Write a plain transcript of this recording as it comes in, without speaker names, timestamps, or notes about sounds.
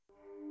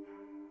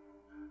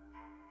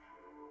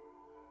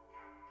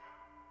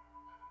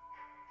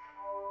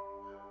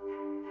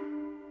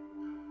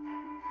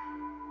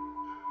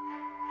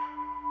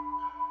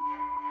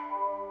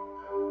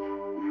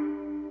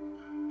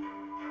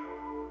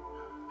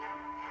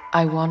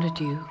I wanted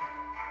you.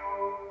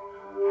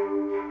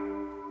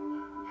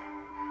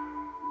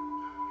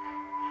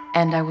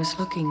 And I was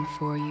looking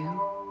for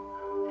you.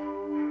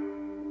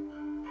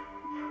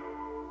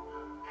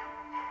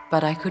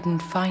 But I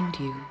couldn't find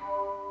you.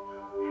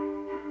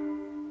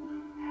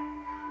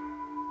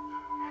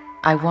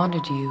 I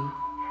wanted you.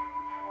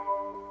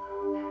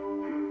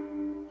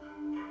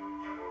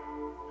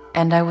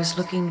 And I was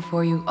looking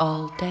for you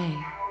all day.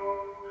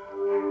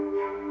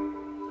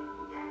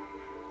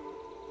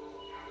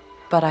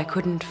 But I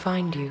couldn't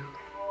find you.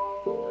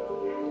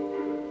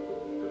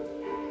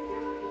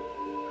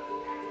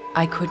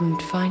 I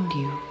couldn't find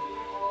you.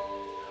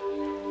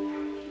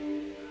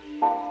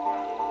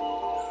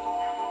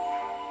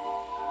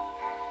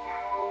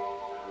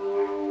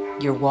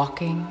 You're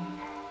walking,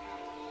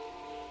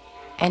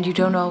 and you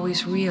don't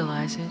always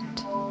realize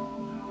it,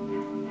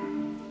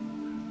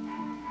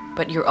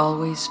 but you're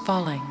always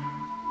falling.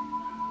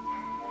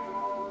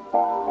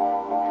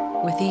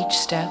 With each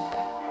step,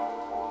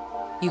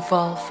 you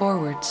fall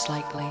forward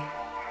slightly,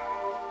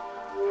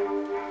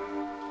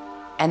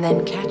 and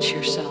then catch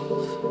yourself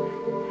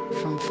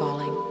from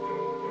falling.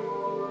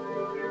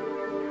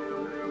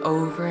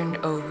 Over and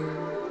over,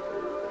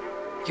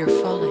 you're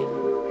falling,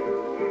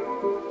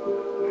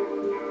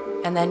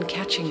 and then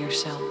catching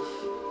yourself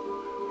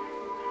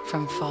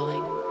from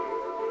falling.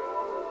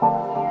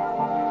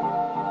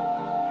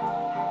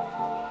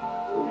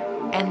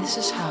 And this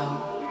is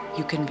how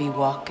you can be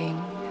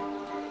walking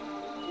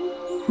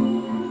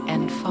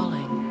and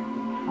falling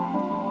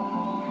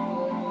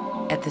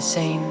at the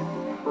same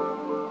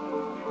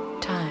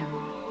time.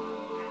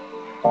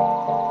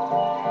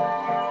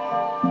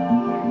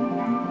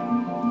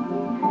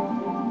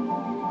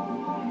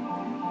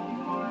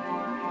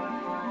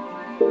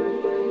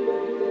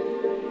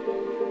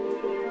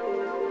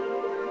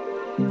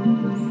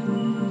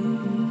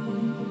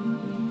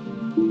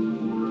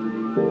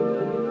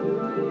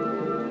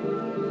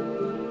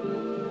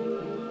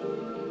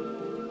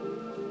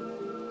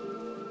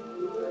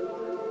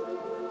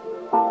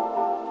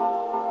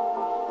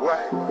 Why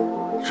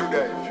should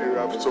I fear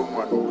of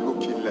someone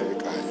looking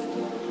like I?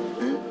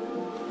 Eh?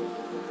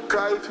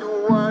 Cause if you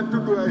want to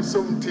do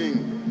something,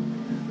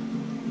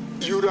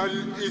 you don't,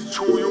 it's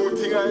true you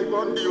think I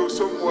gonna do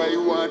something why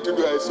you want to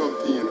do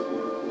something, you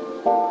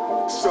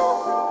know?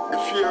 So the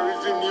fear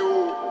is in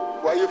you,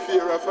 why you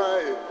fear of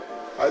I?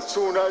 As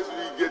soon as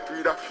we get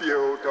rid of fear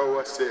out of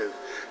ourselves,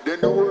 then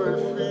the world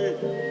free.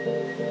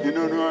 You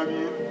know what I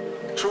mean?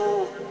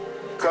 True.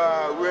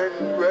 Cause when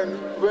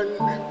we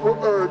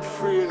earth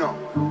free now,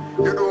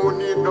 you don't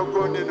need no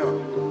gun, you know.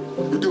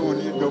 You don't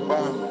need no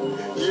bomb.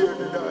 Hear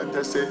the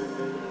daughter say,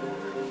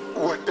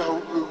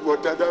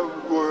 what other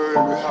world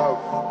we have?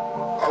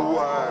 A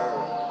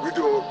war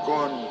without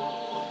gun.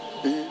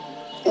 Eh?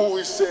 Who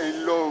is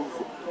saying love?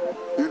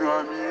 You know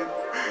what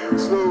I mean?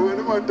 So when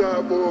they talk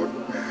about,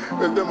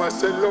 if they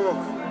say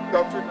love,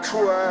 that we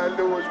throw all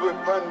those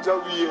weapons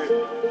away.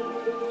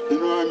 You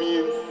know what I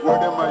mean? What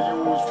them are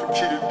used to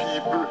kill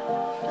people.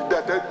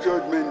 That a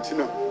judgment, you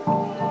know.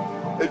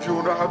 If you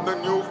don't have no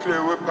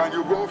nuclear weapon,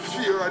 you gon'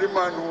 fear the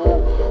man who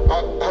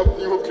have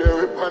nuclear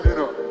weapon, you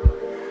know.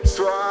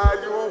 So all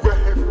you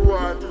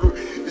want to do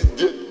is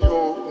get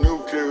no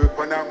nuclear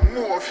weapon and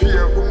more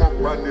fear come up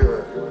on the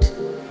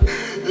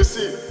earth. You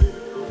see,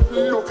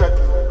 look at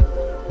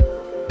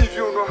it. If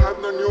you don't have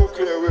no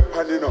nuclear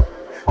weapon, you know,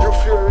 you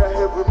fear a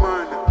heavy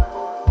man.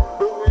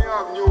 But when you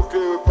have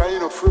nuclear weapon, you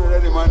know, fear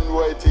of the man who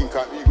I think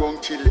he gon'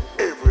 kill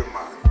every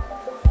man.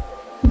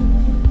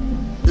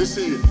 You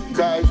see,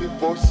 cause if it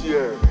bust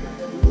here,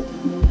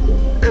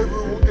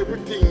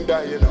 everything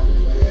die, you know.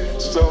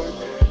 So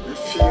the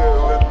fear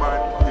of a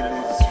man kill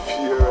is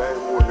fear of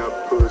own a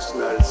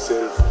personal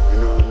self, you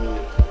know what I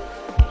mean?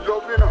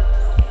 Love, you know.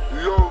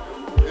 Love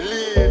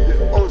lead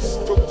us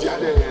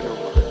together, you know.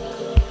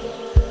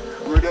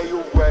 Whether you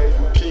white,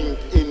 pink,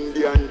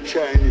 Indian,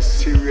 Chinese,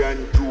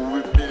 Syrian, Jew,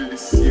 we build the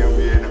same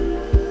way, you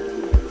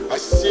know. A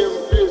same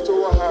place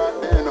our heart,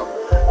 you know.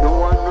 No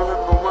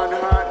man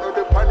heart, no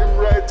the on him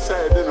right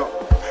side, you know.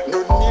 No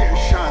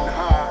nation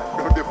heart,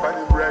 no the on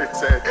him right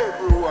side.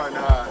 Everyone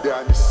heart, they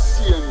are the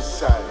same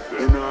side,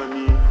 you know what I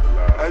mean?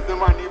 As the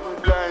man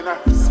even blind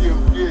at the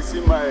same place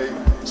in my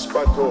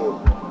spot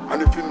out.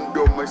 And if him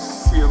dumb, the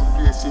same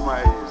place in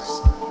my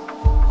eyes.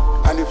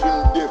 And if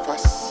him deaf, the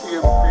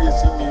same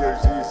place in my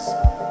ears is.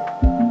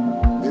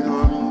 You know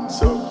what I mean?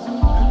 So,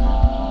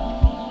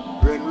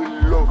 when we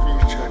love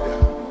each other,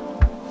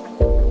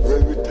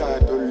 when we try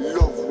to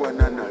love one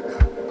another,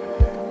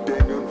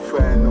 then you'll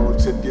find out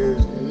that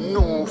there's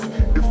no,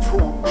 the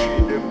fruit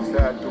tree them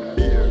start to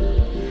bear.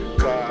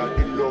 God,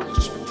 the love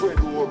spread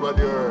over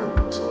the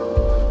earth,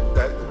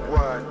 like the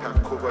water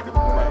cover the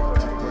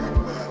mighty river.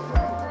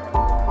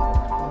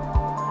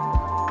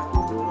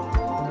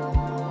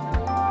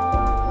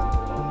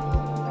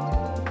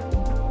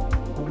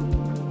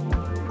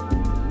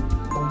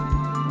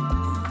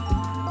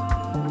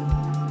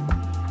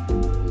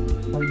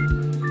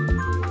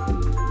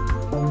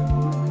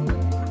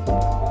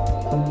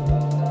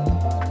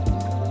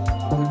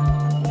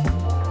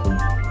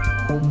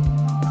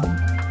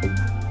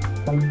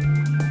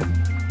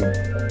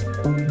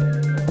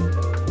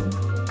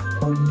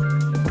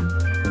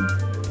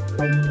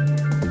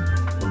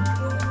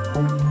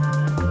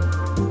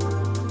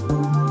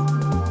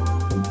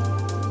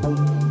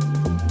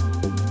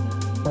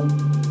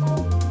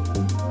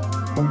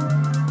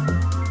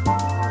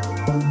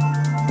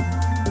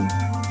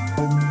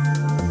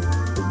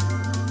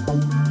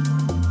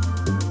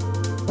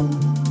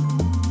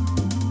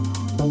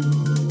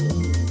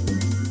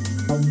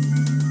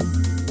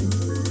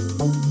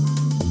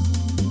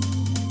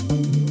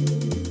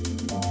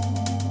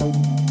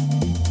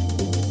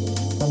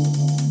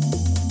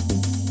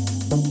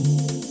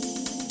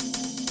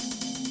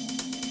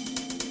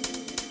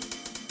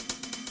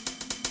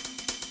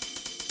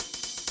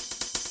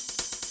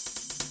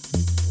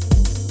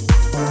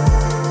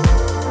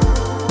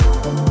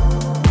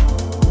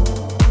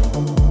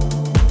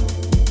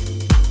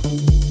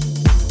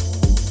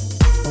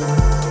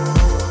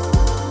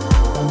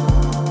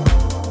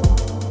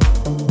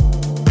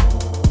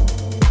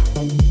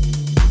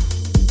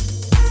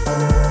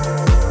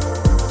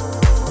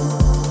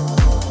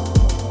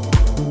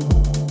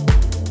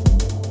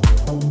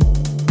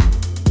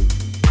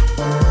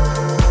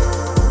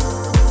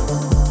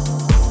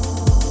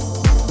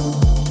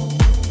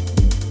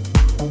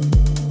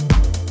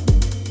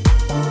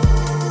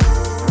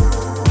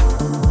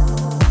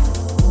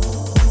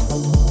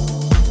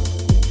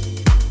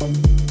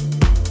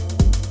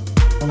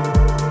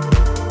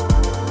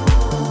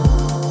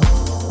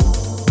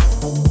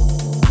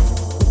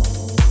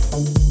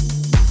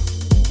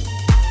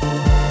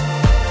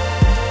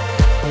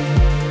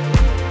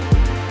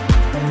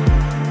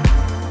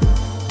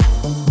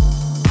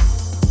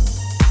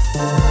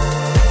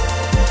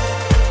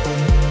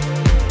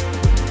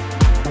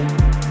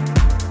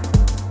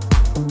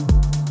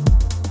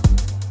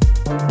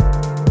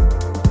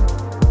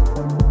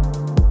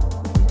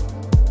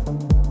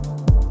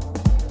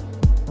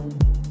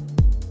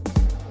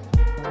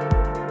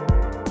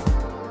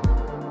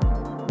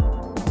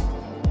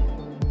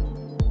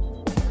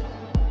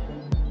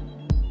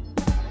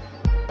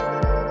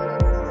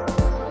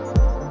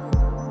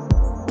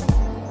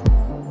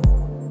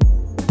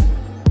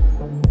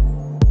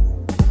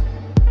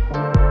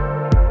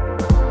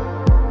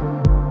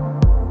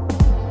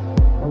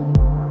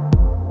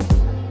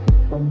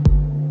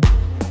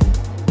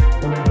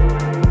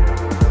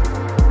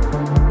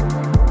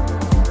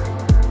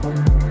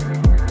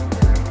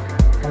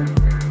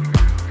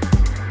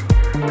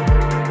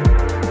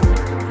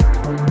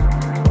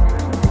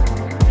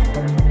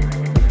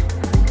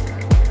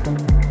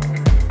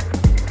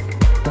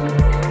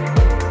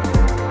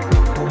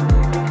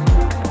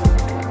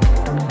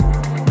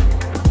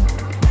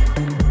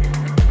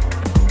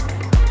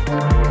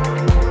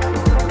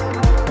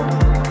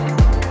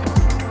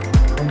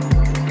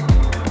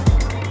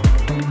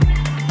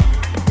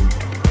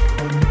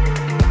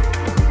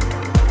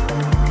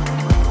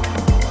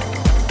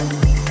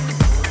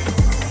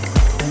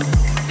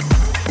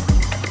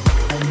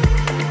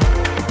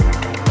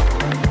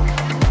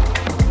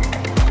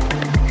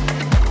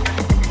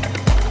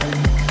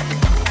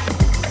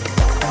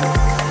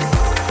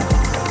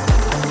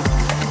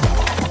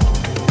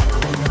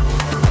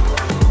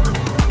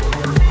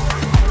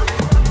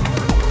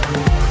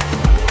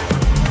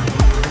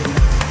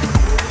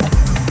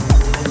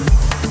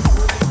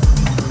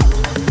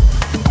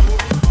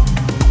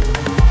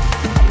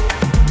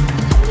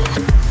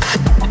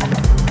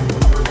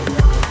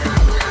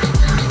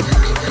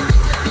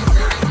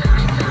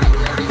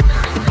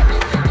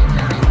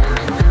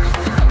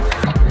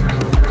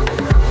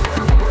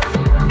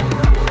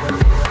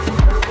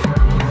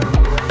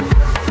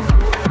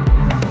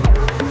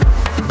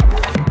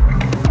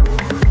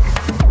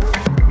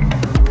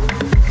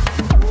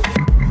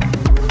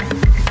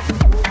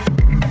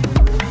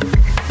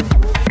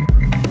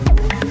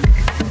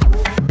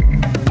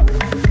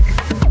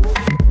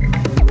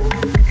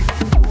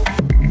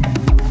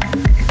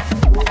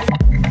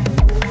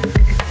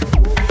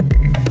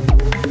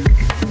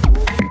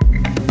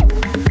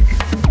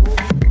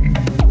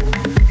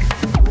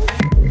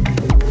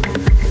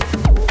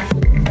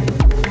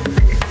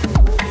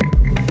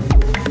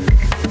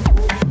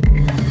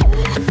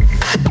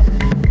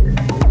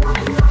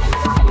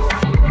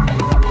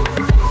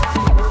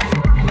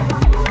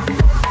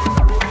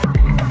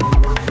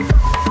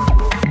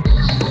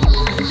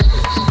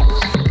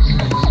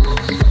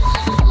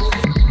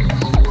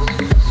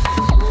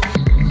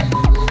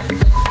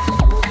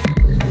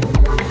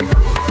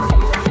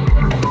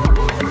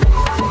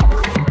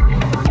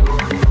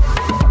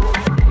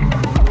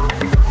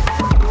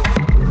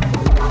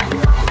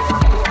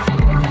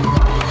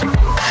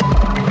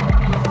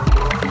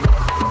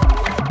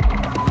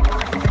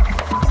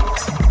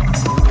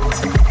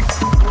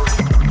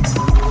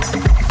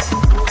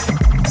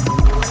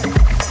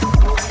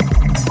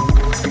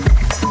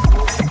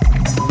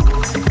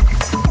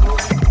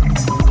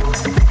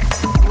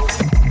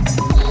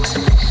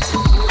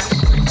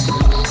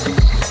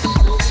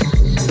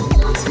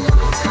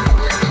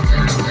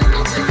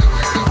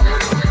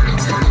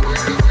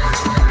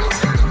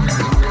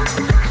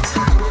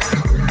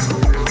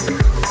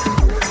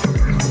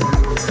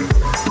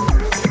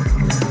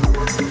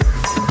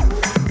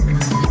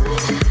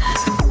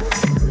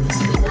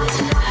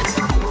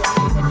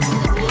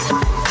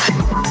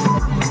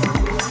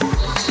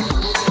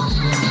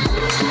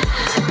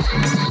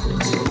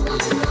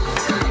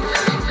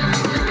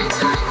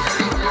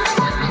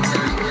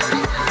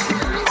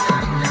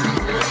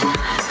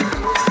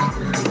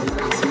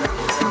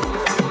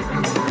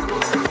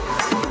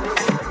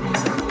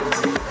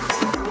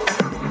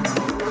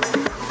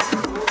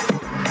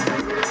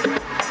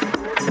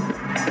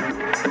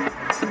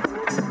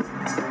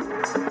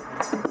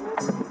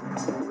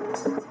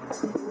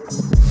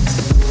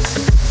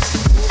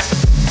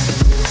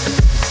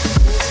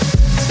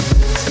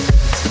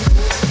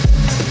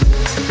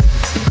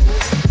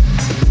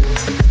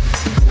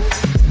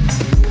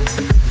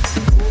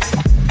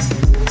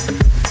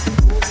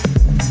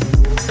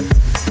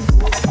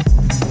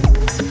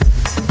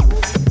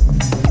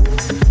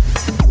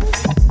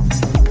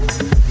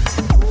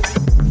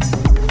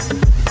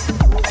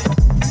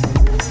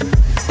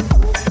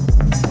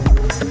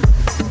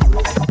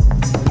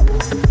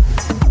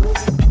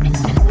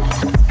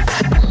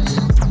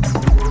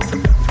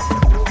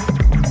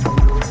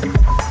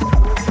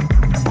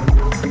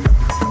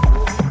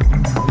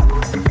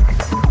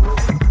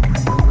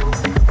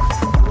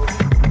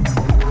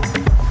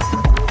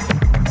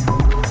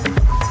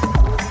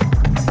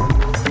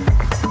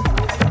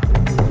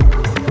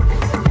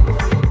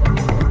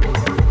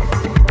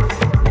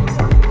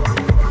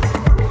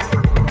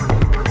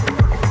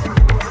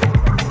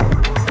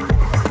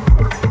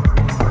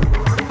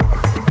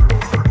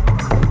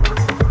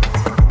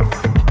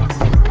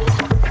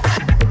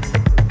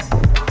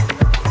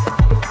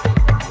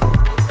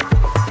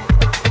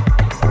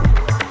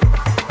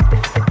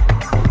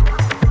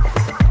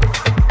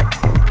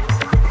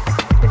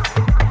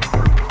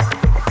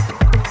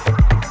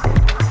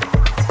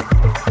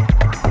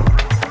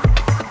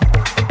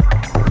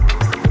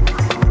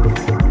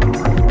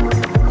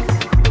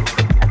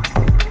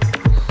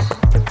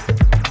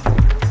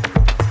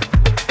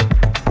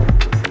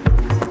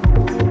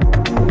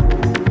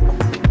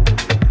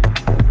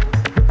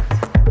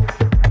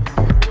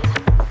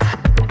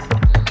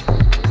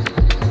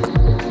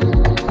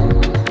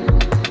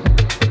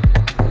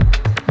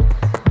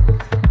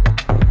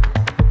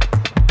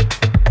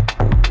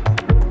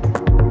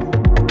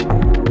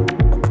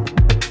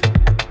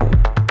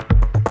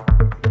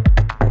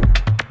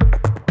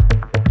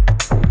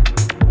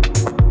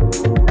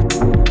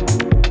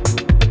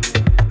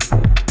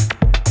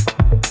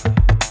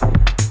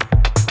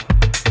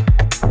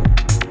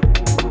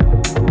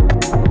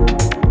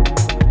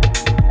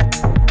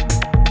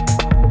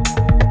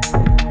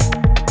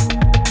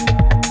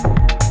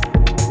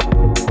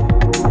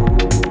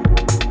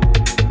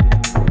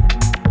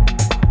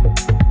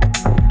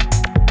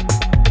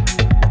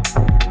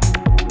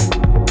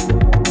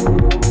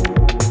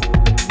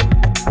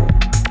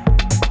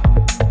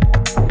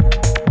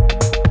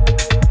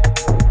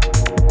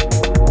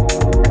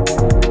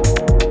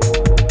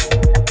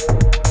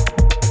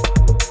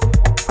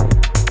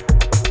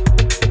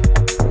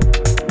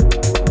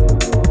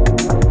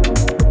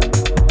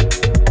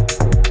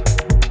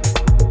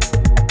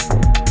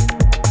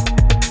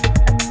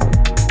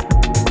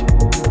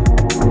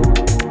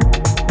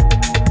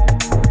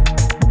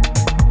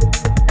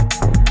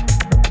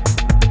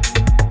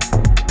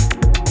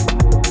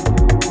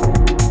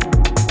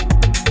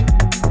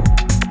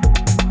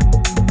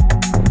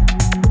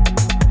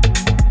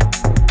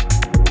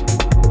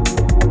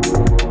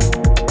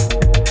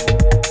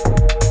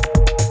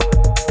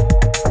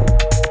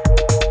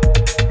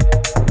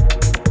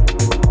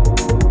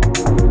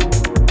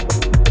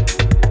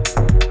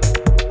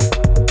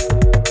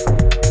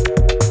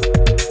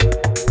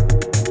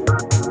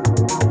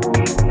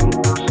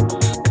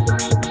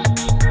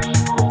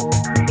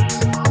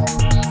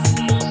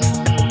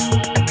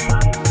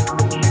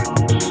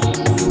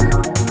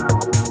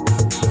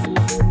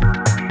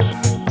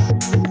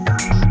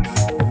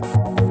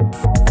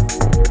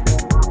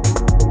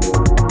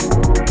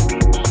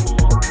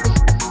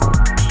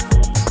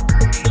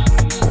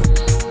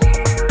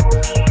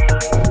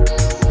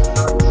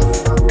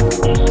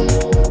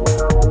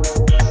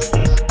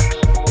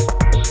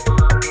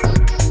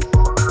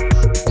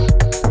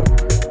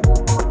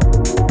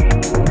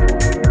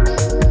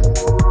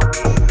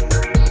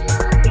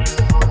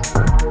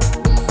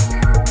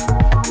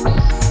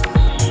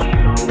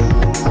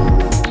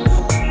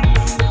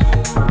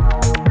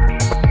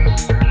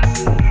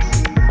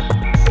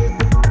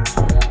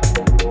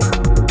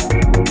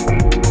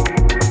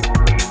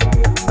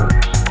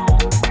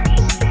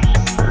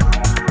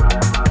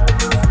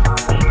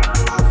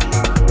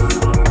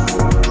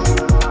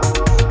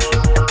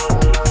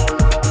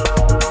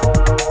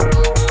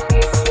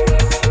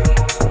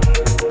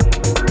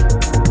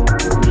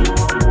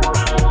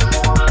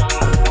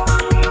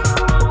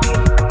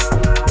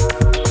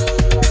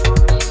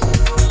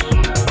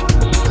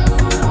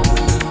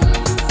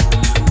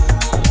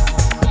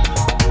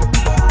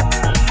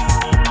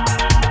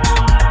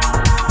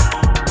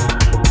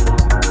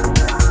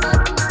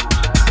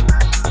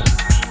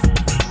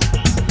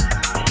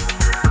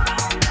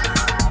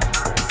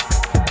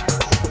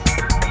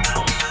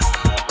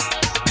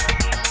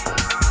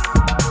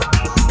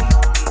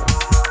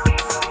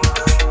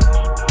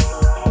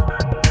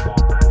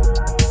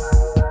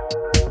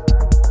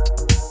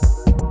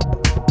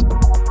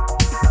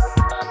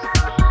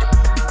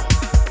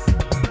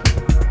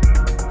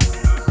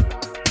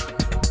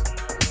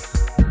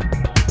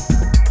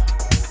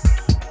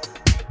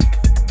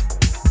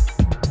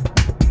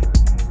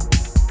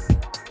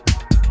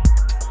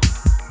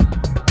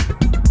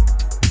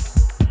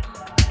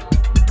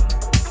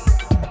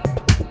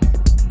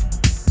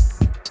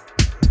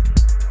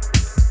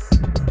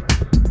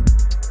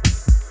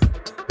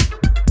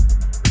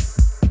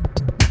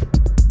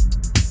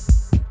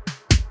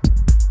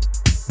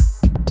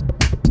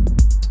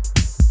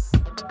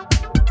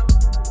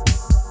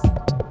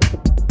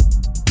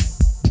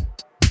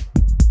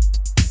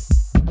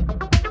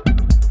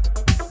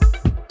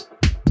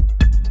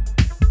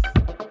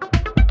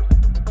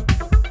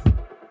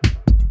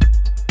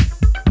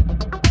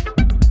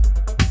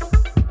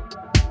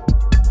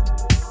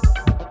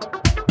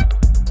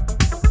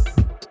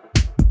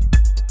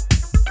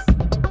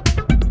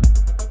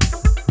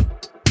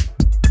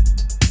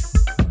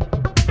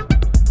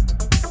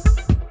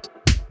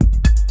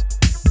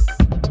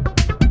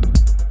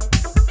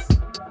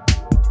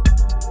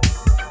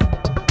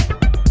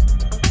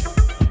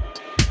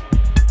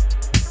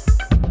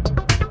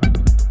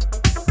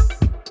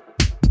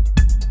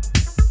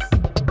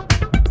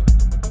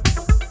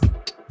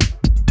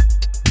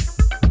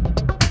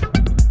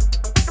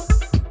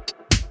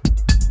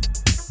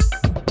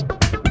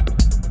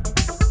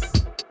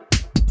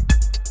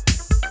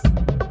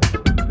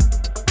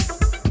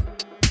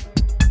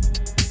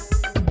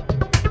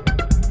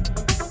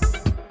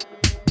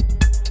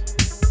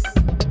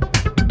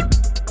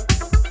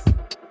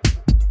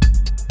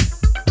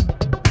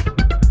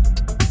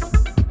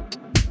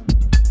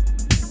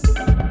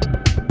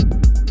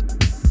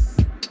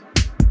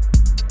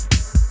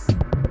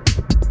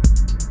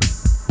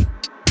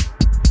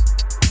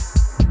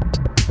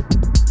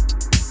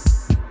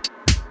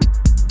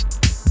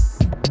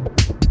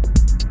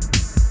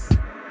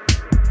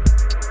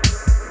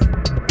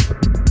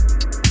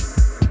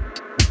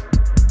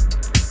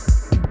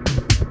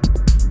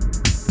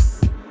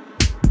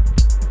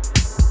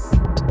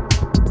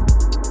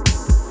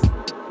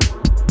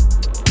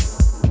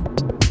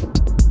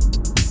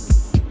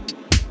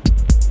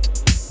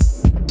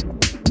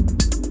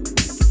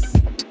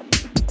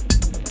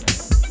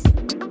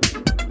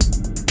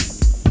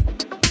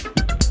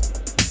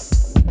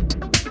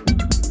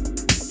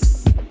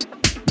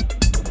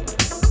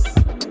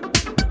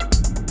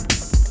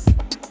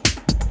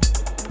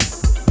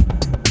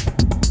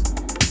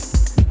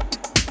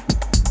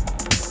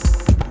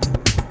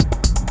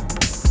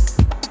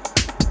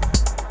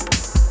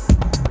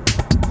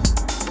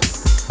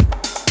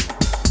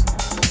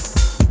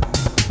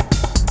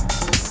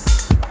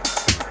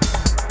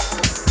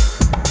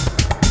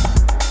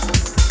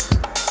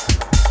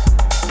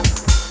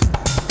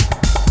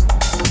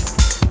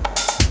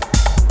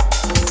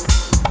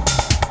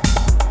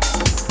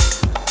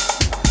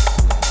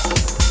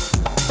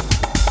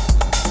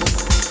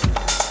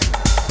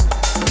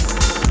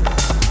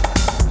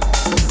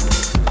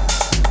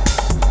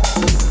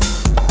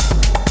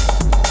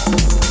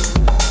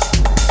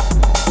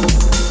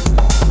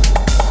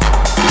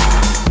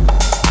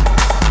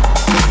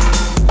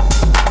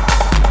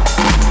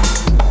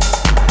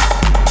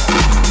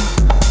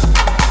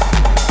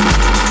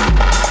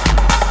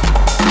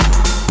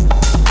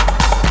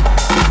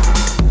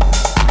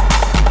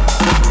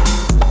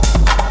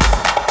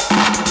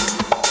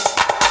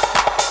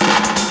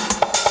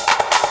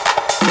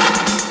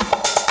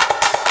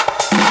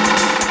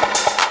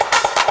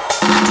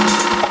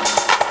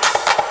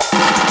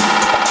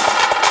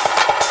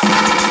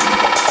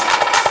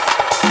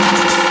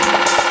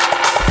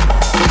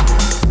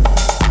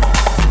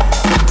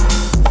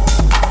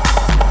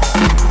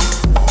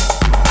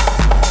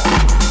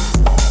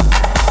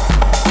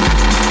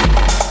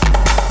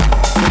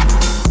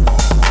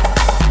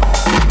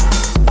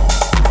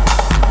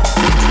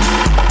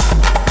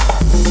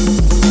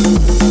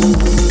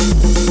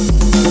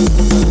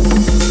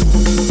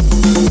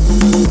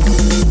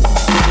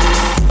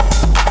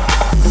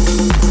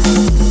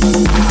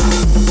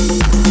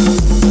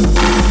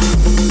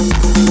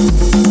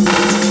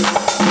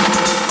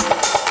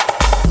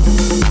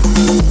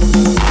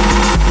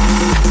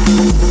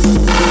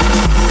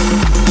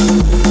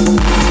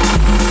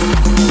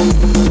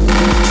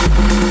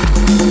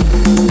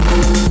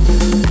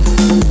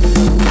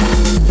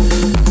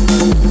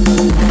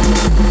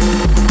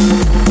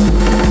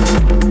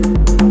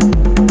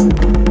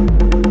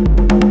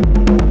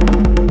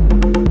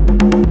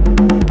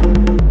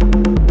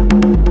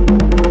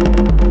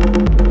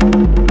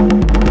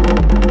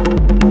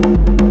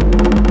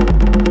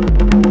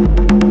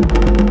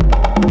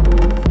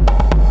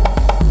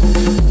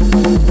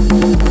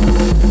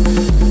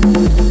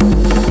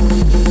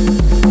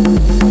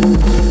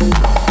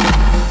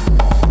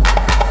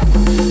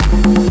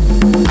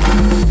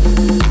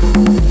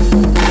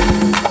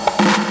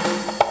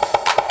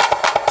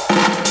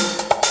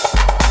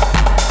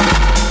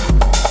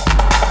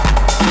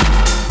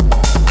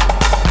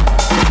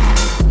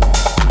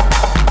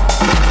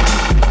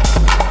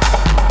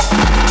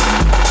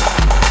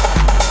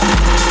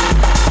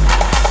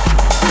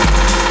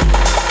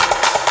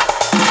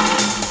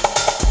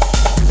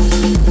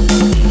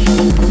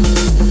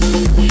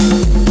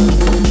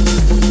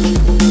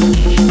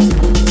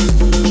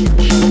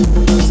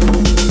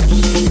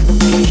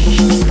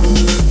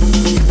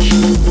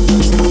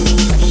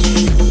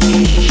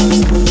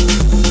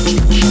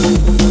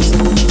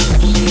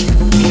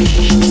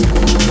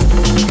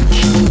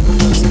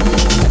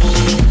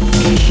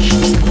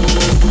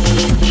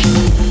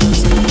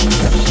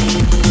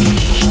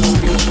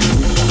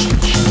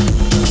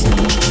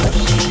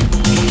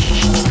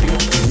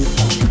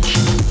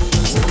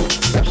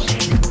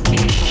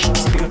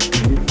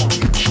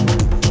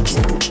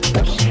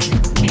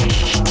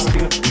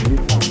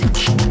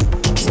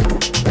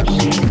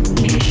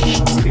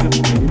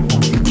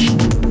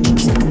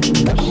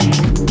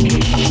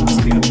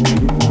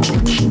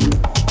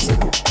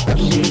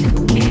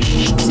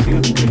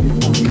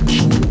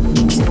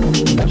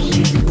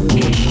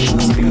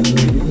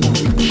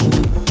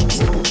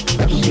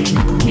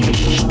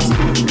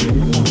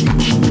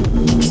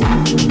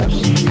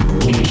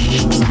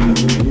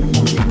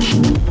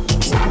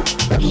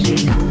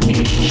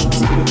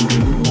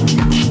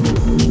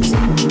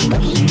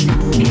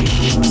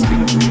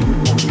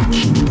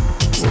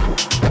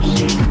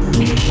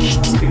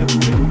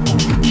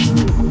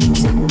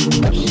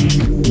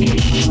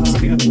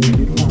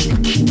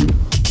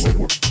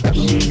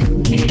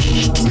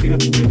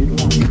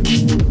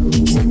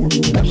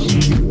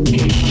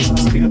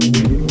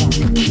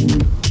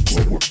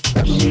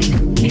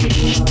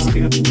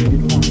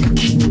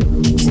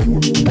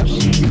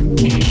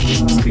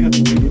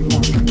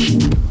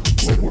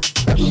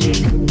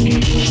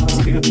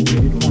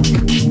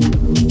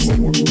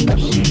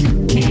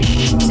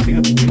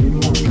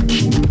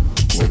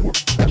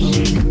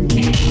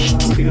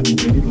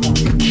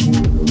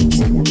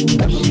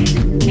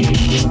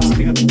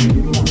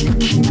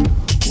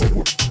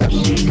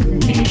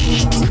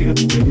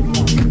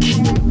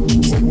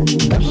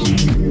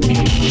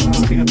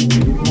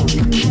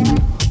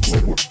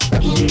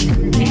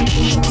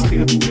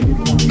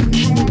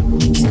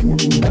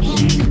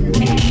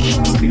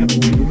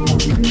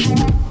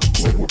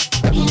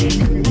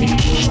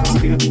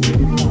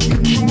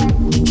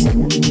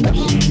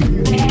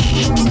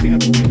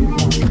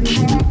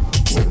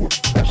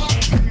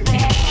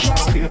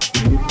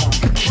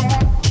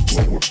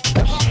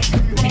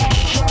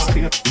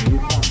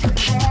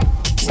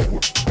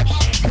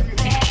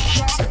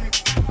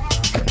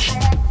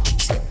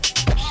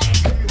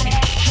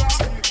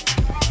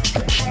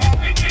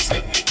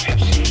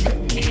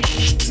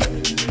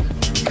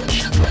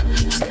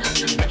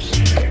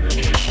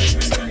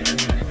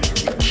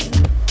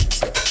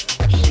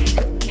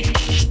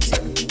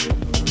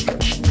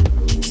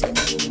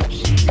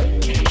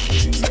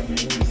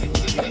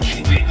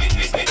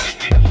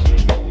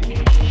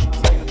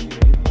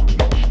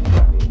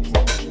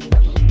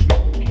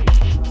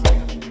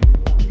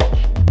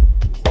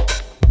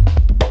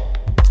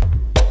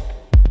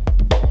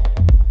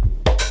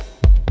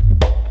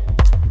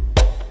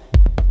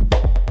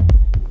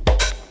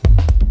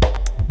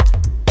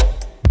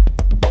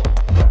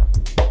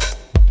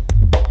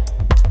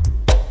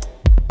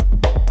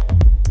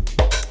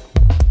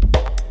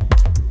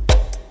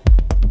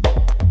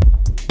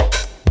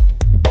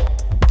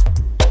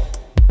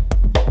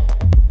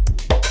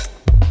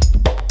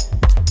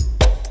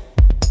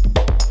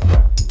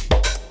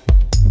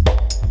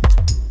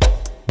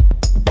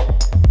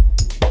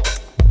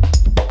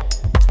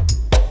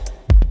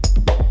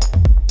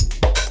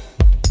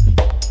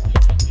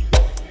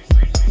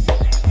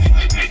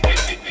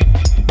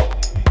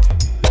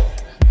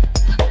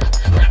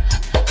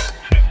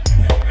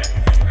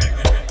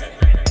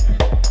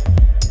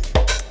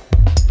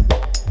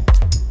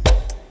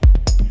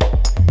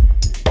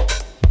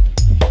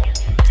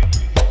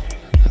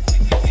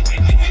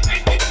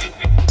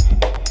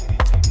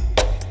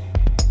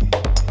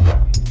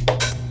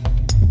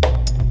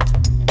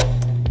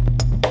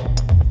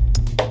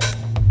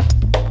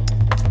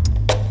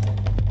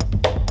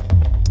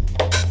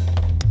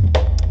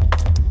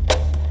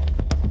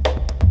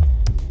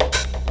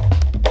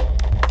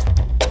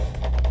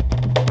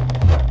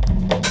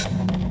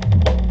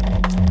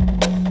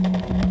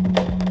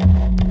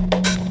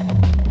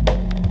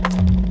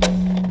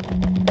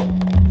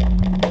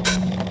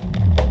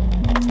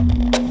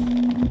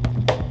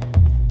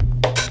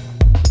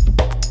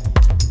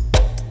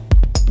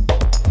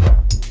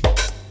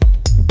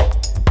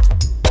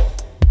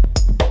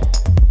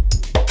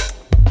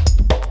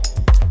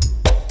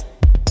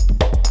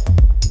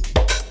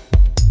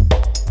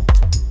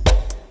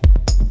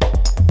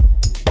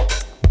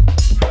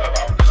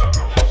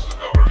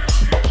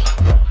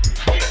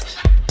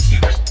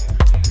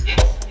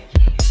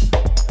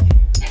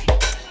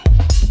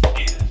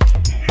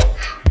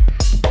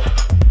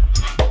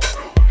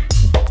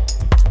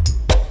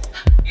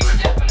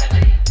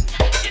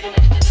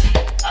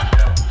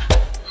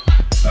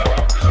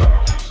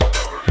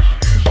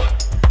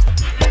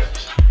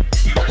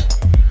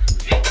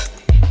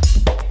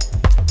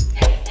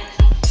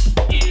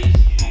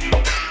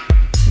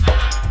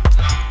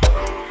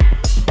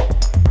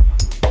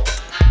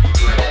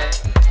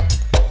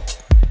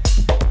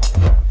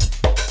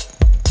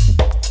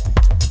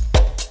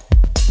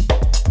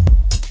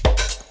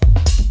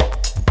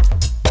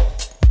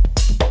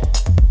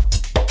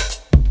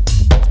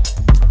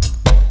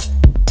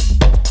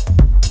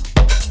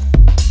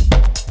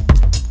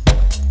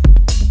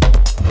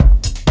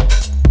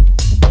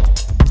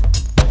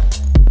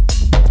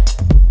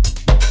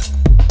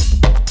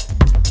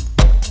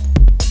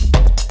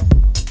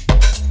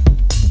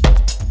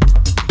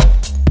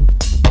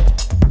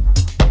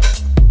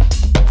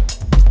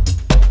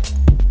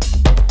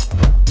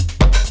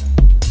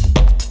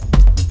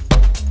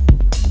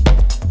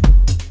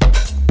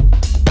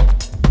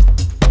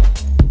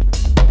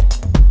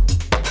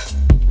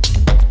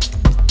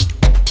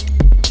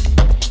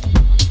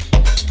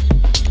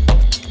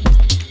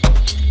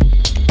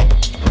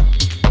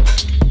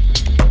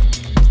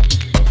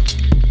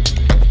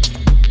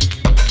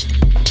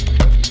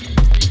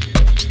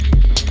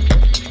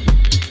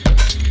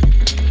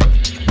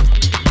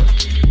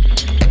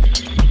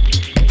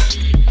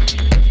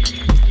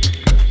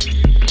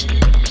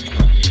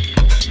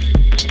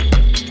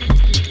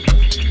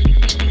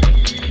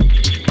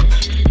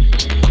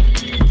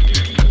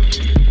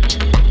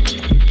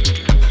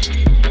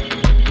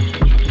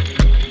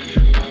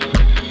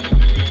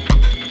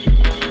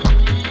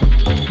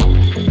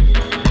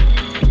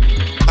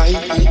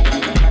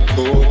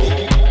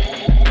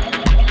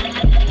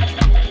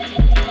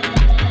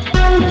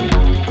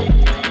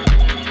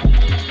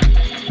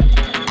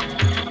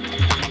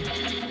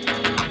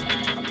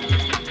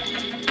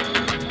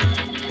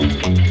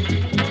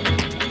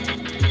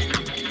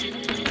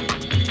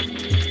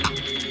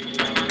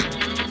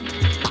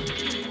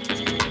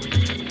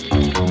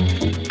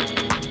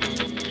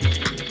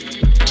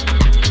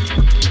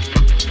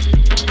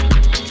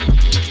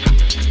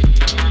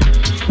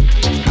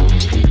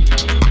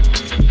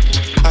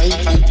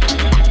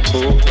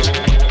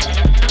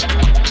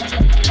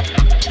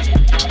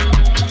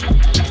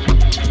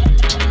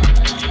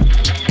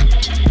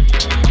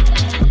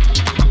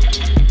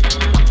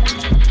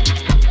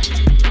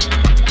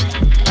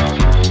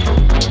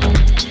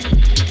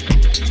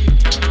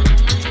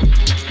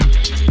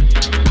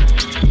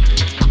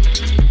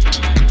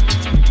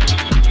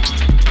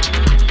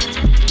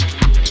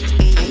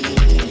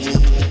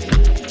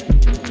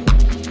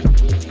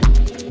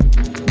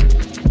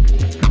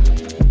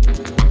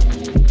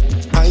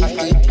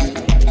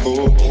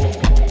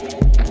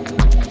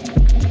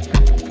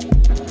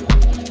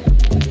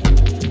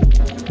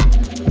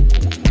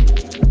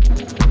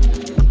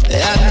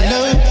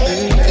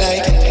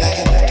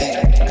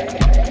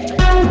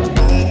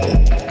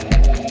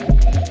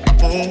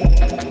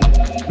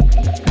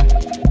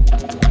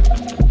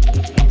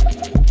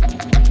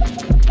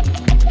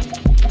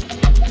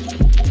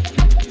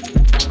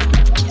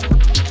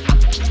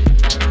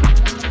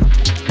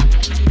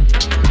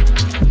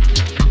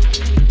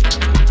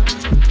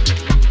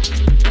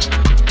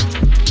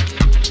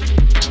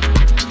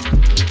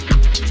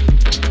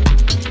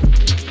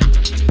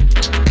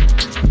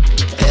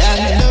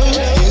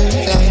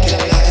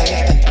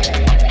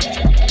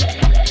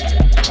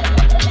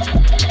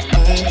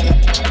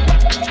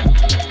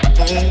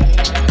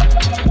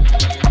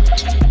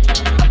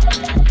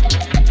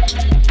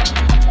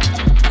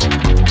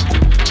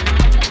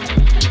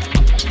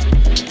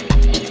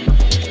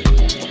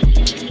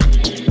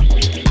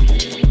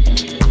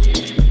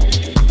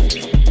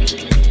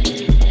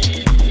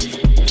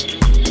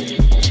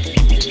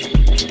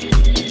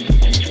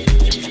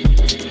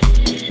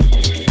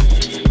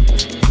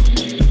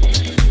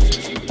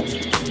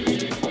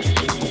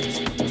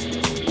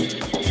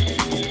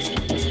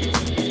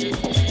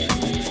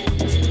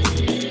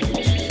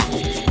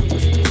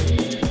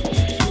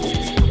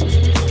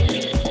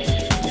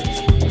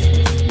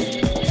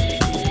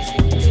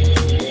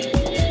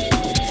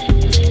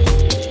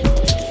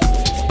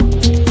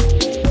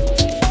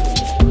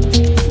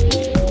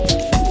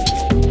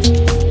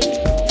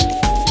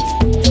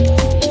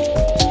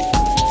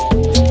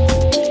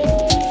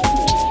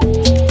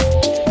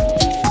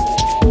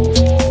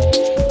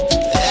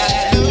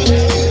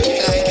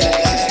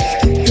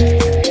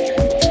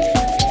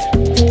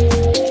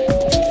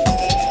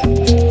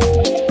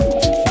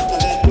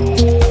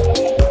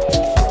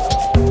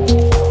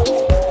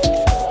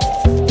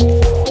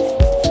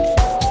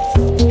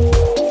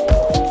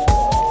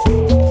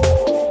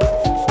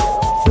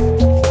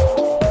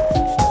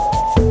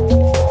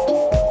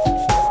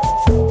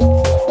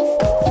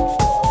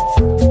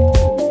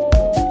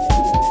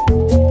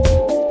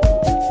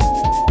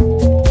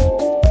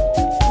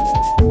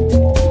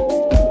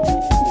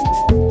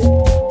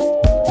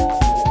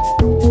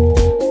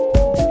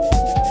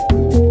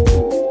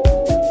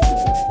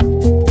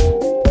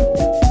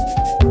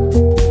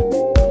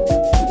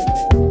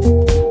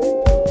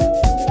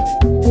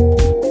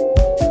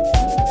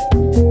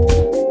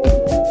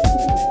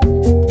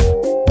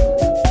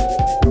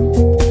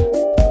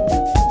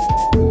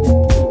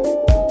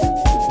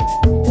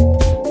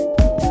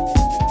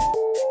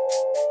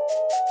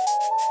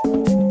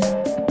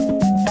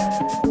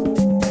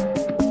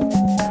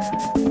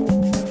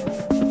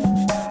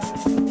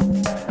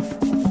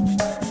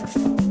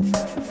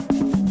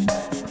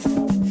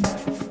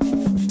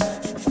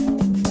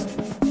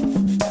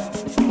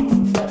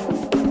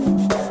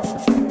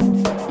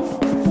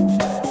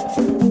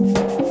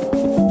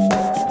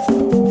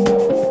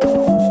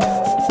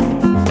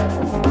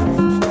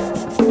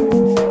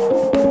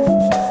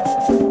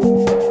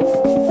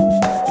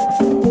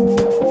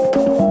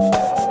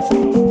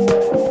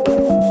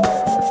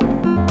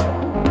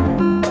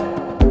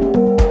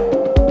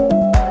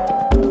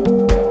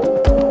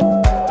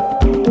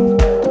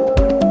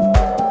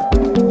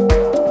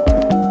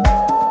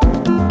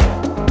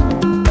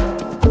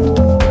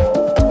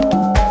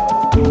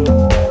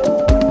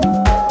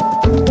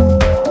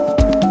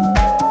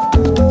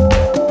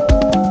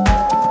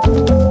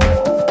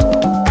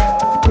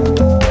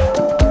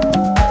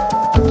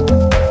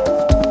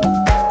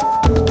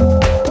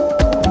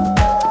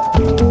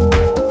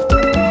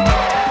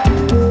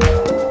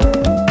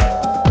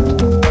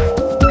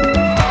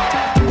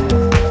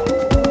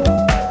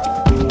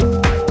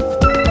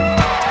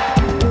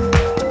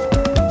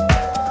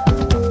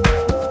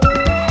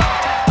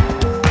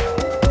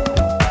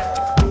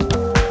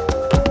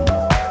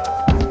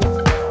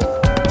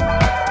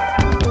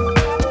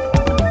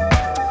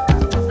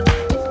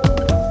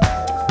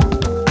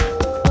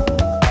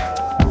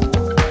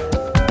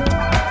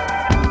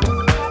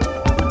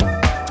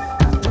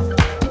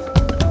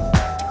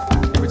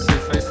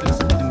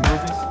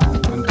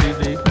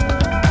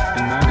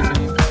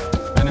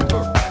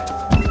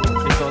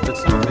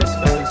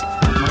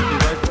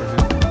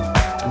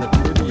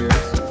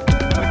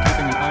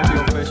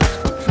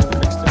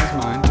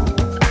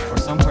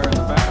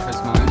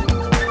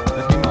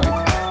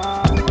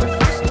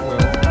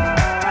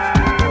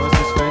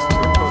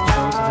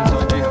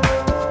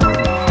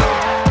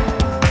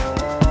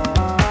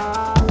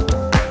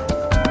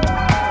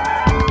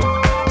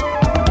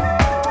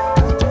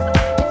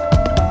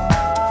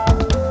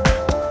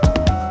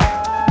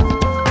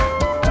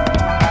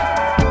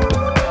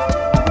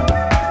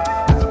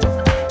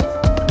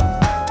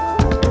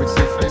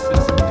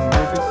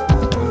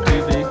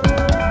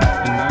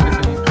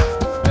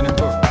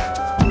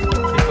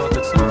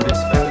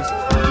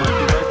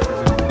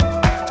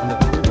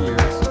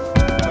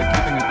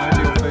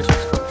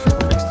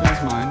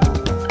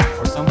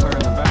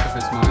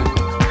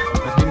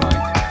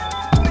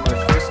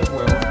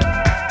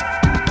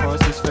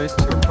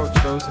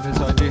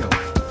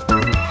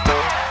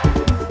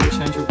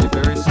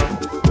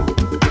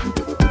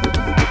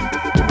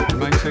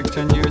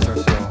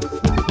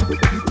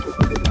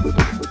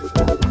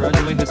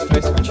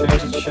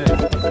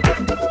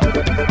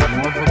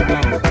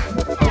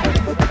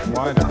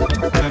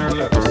 thinner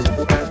lips,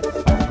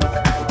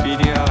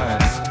 beady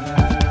eyes,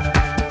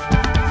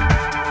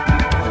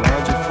 a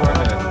larger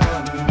forehead,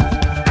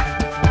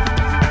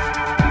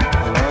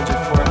 a larger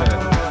forehead,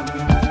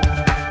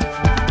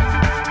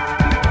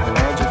 a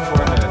larger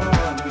forehead.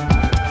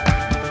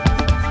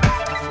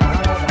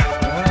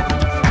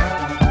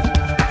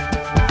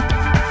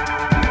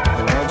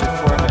 A larger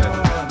forehead.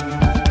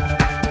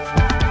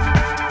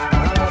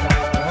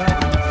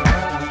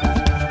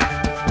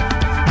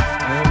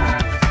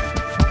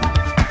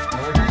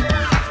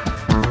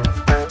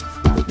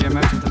 He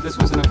imagined that this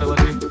was an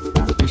ability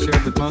he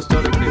shared with most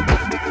other people.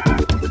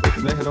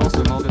 They had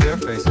also molded their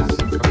faces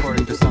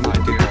according to some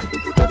idea.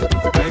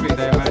 Maybe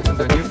they imagined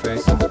a new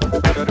face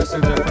would better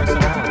suit their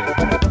personality.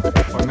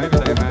 Or maybe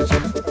they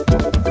imagined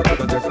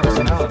that their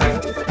personality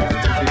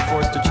would be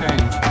forced to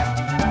change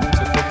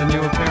to fit the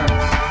new appearance.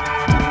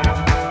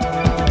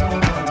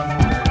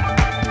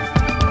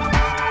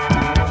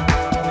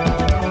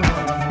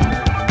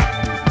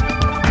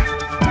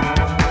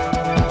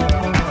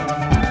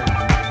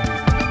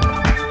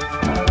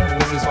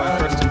 This is why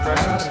first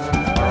impressions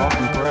are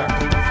often correct.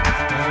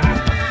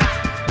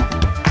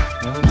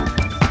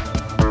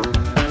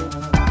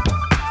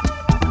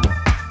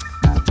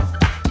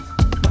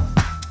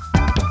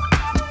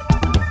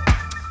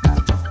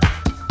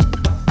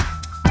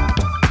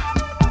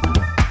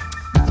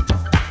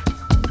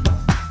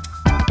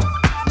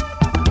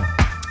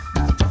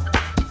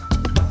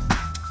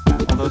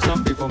 Although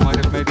some people might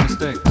have made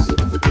mistakes.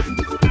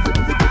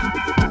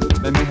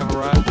 They may have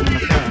arrived at an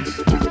appearance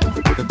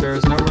that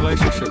bears no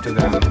relationship to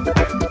them.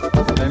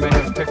 They may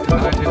have picked an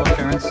ideal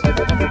appearance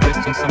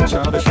based on some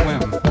childish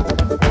whim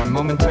or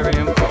momentary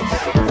impulse.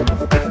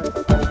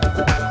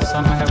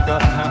 Some may have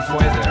gotten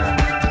halfway there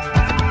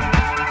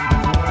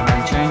and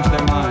then changed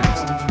their minds.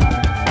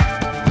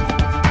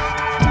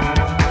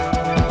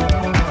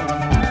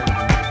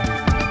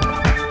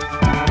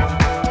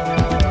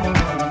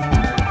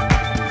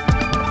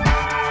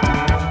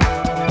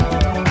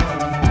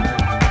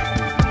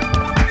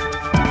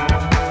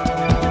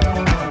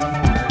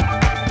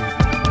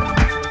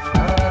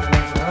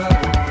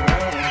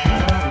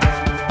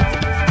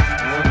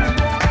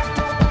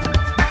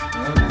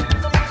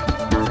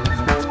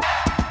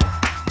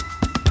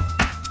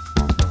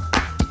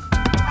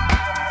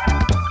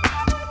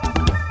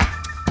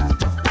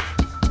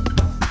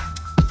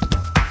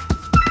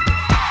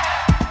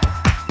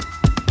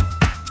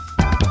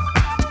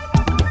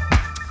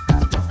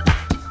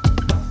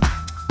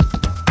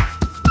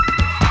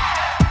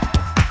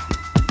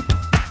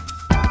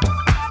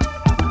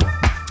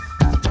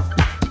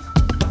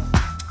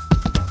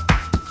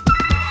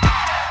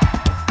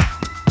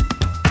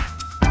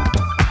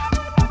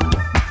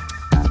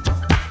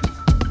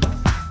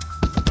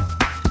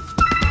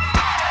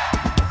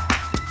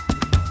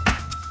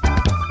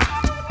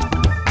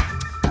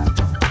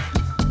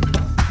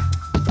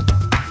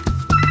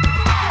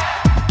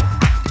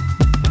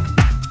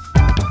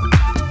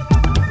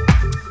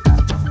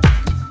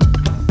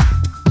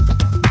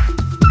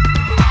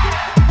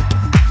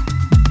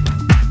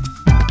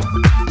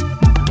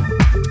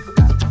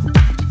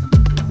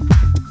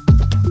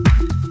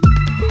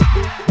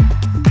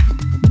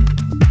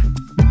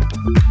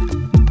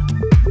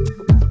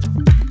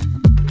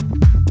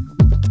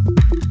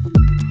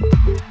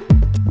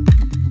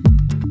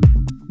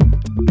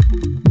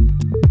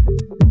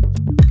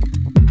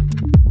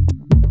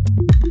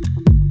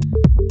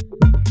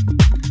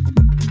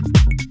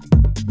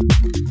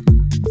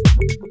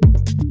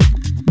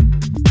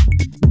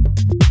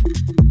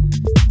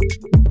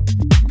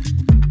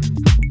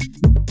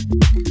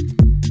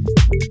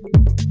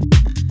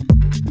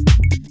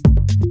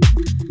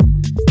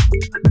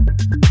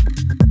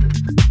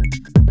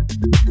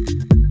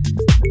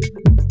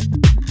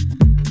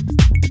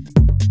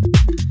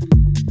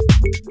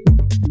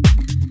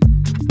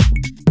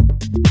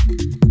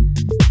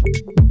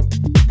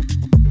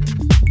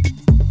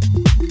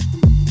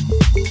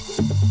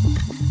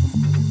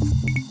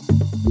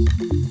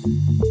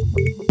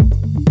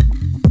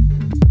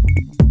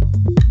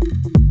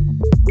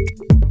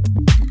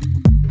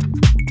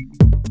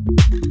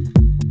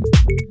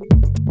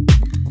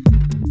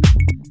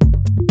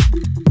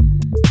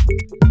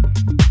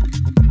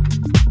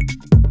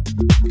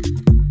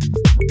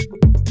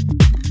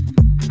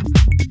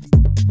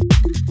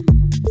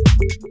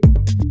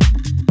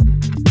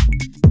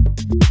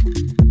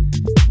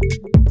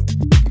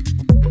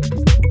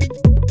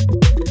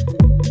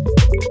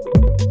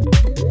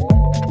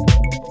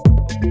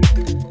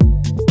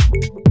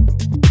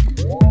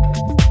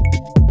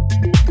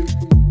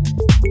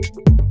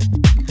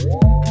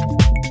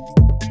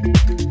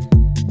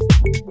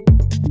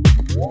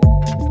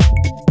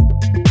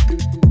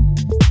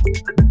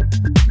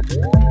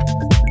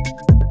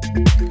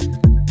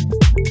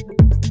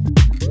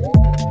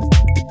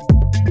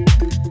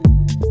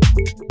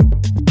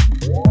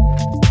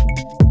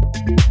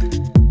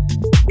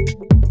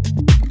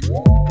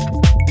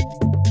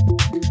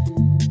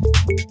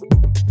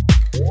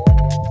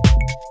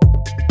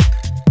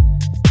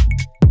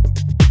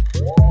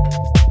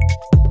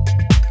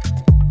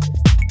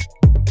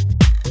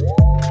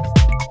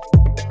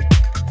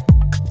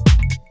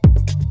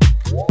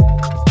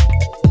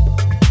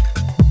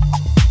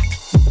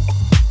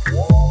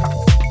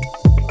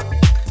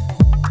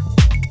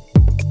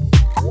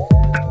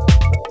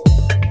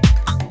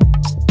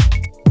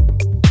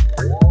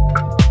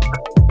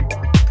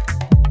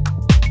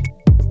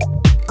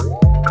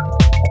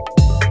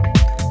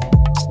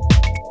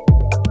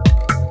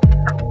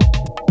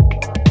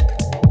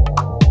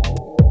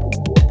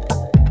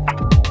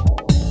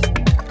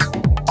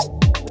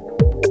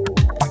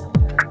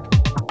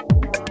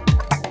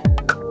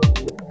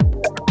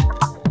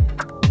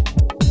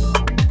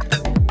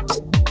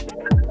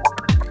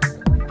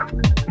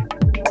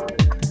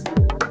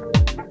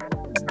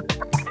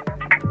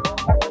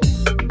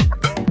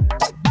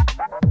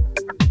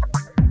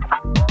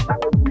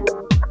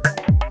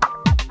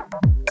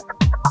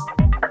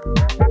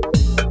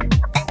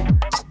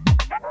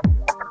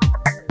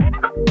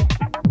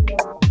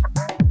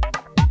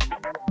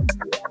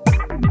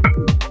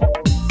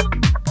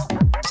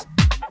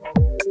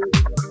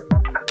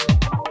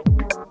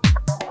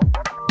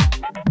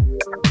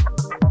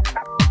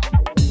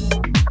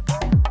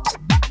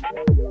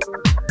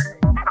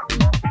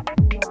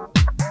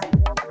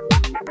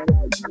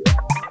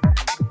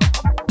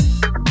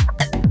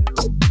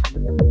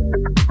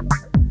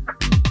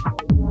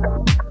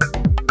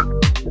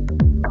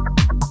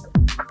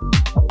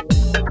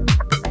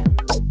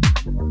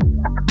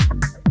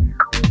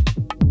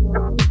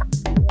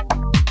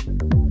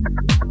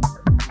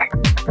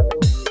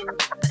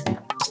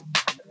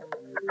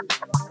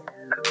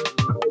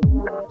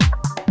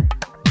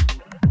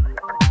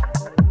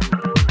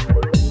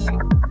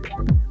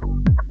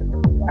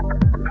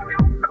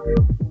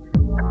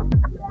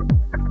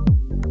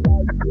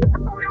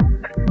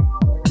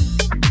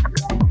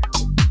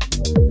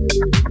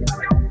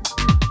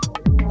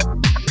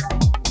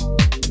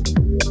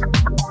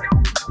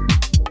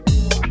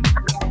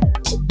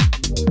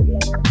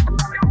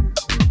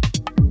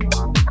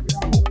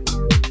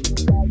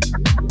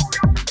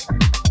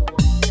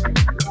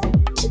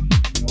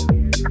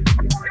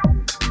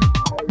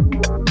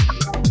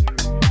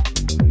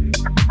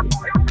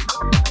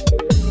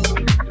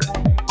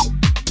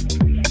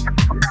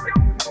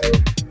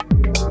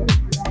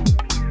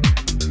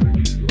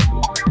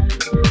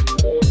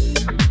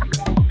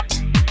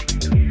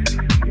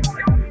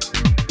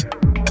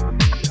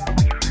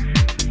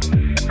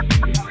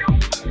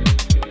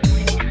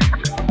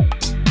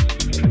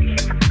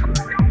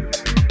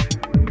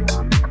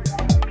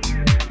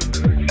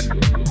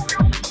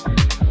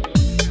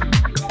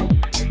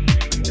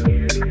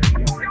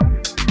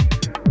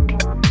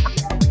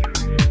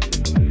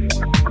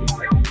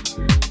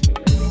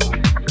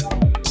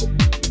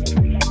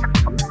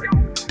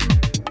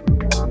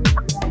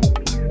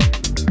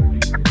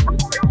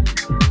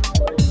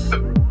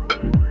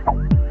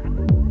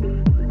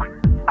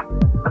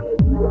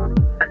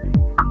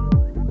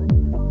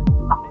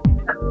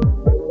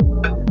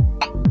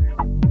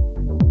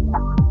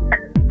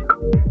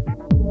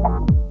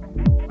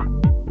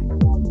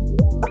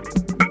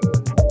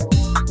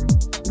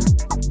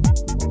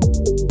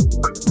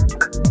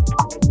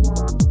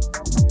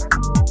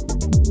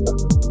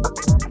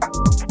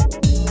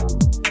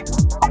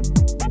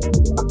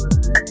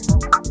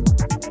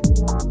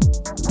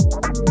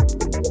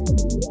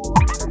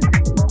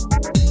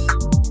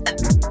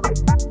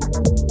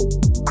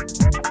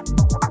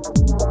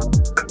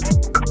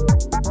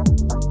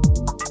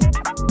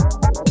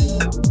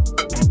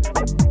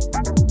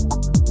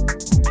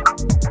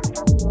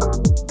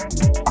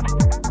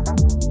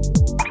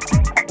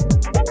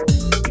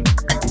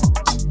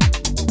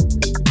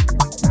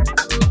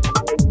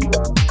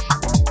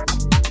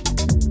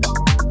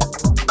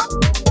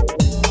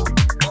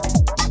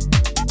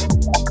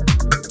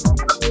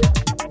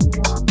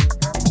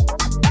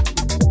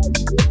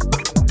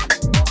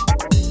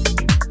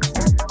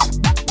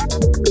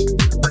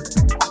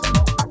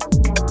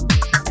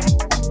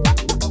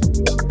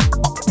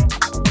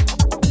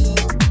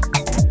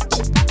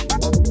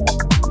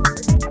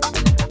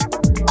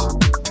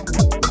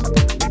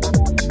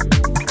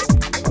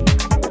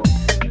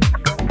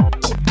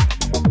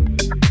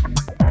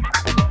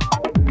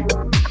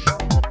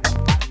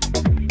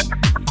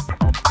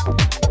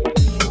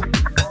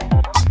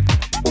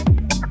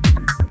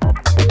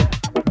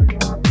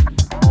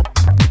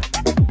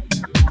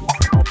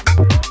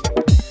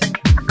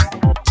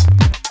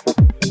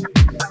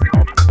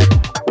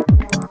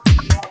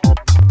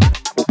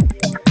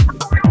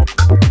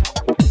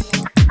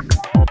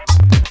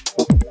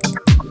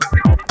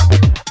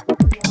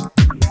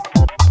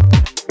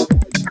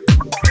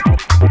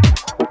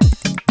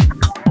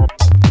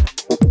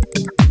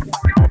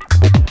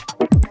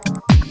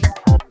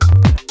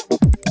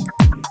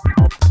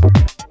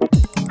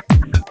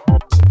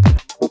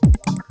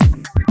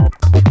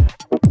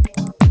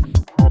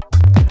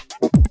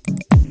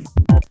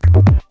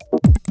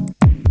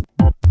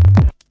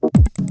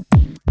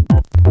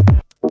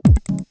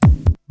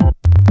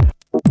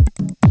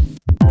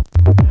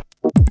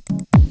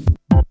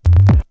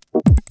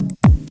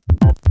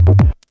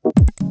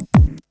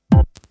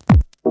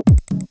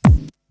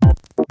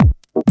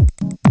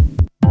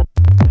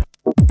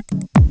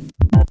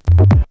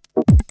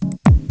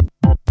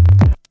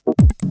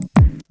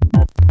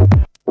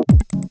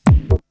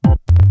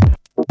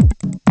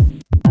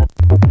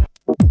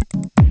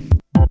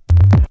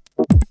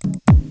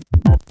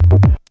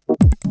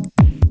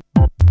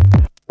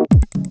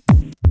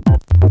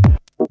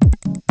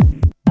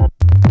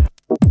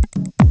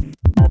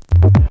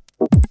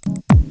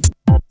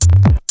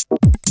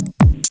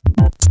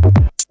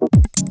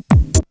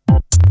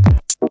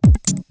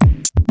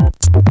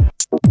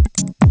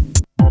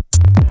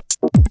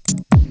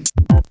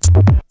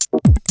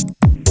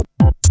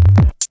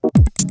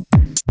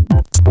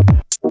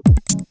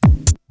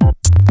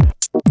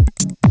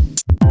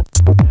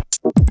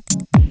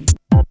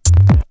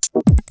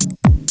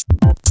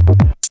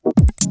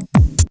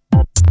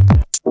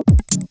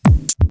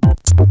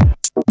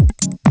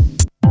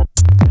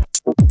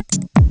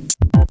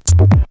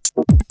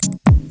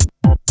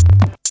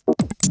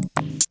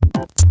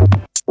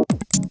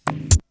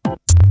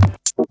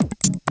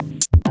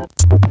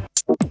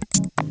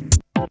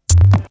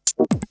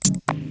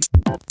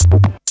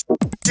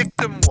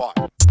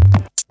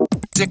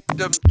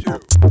 Victim two.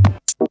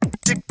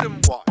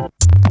 Victim one.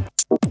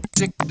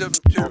 Victim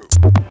two.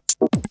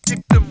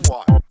 Victim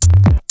one.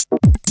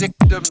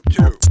 Victim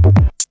two.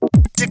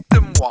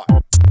 Victim one.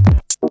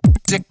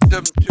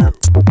 Victim two.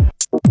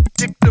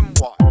 Victim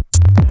one.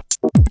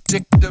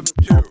 Victim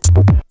two.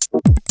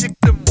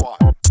 Victim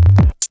one.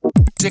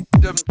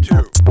 Victim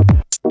two.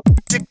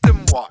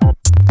 Victim one.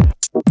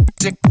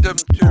 Victim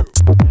two.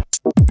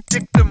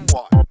 Victim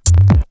one.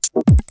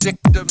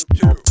 Victim two. Victim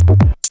two.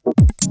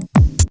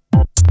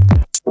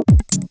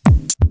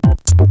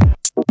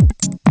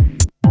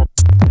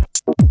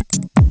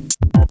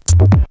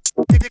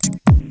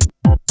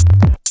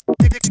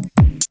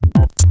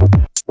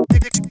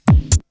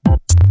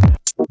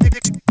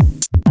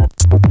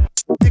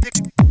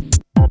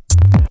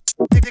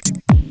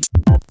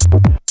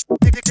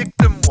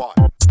 Victim one. Victim two. Victim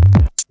one.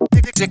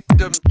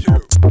 Victim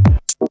two.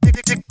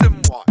 Victim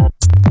one.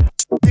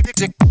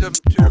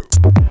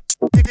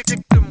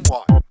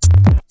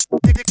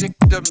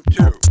 Victim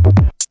two.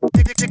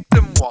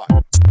 Victim one.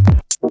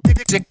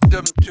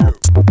 Victim two.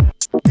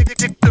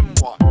 Victim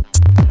one.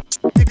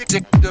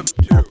 Victim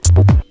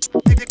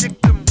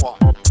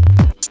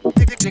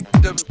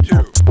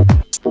two.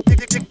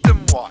 Victim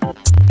one.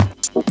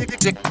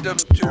 Victim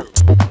two.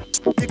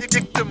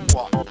 Victim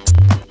one.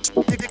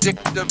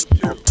 Victim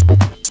two.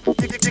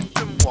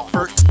 Victim one.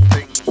 First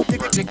things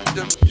first.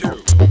 Victim two.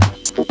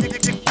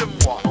 Victim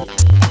one.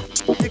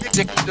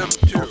 Victim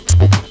two.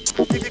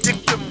 Victim one. Victim two.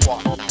 Victim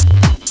one.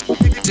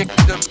 Victim two. Victim one.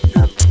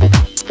 Victim two. Victim one. Victim two. Victim one.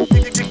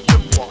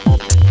 Victim two. Victim one. Victim two. Victim one. Victim two.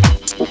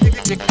 Victim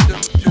one.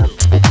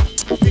 Victim two.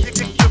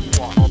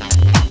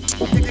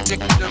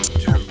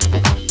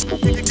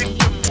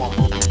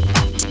 Victim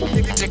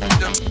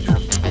one. Victim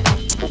two.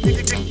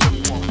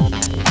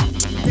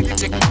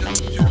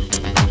 Victim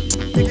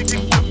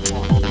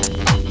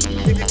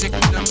one.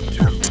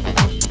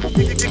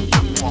 Victim two. Victim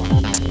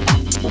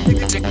one.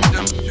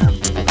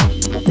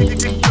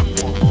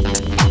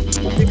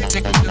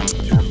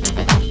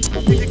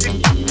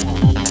 Victim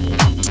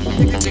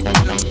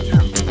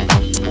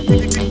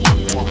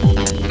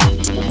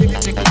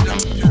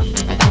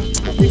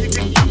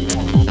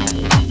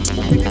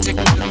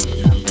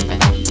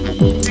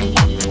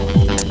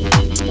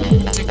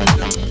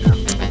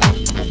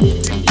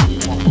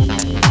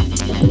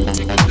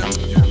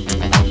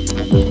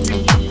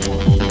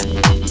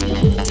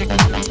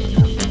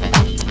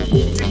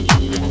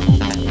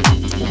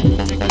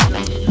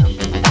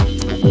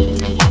two.